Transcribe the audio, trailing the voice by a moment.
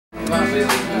How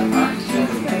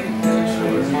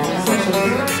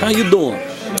you doing?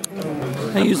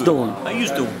 How you doing? How you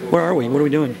doing? Where are we? What are we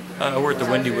doing? We're at the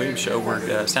Wendy Williams Show.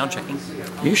 We're sound checking.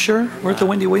 Are you sure? We're at the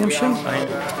Wendy Williams Show?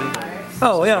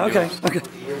 Oh, yeah, okay. Okay.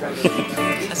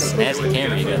 That's a snazzy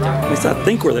camera you got there. At least I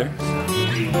think we're there.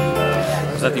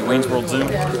 Is that the Wayne's World Zoom?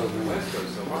 Okay.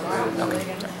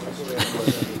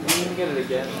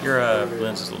 Your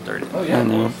lens is a little dirty. Oh, yeah. I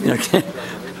know. Okay.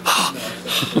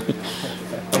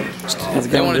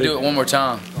 They want to do it one more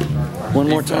time. One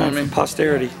more time for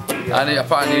posterity. I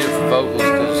probably need it for vocals.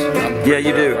 Yeah,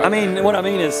 you do. I mean, what I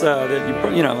mean is that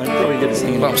you know, it's probably good to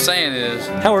sing. What I'm saying is,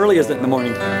 how early is it in the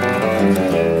morning? We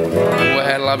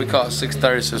had a lobby call at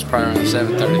 6:30, so it's probably around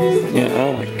 7:30. Yeah.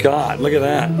 Oh my God! Look at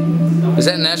that. Is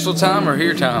that Nashville time or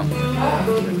here time?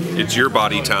 It's your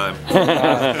body time.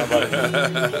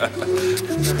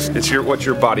 It's what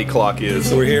your body clock is.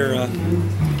 So we're here.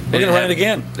 We're gonna run it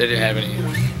again. They didn't have any.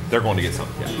 They're going to get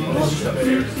something.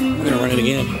 We're gonna run it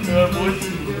again.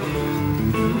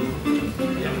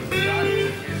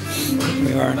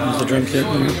 We are. There's the drum kit.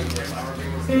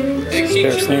 Hey,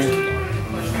 Keech, snare.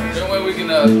 no way we can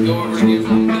go over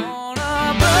again.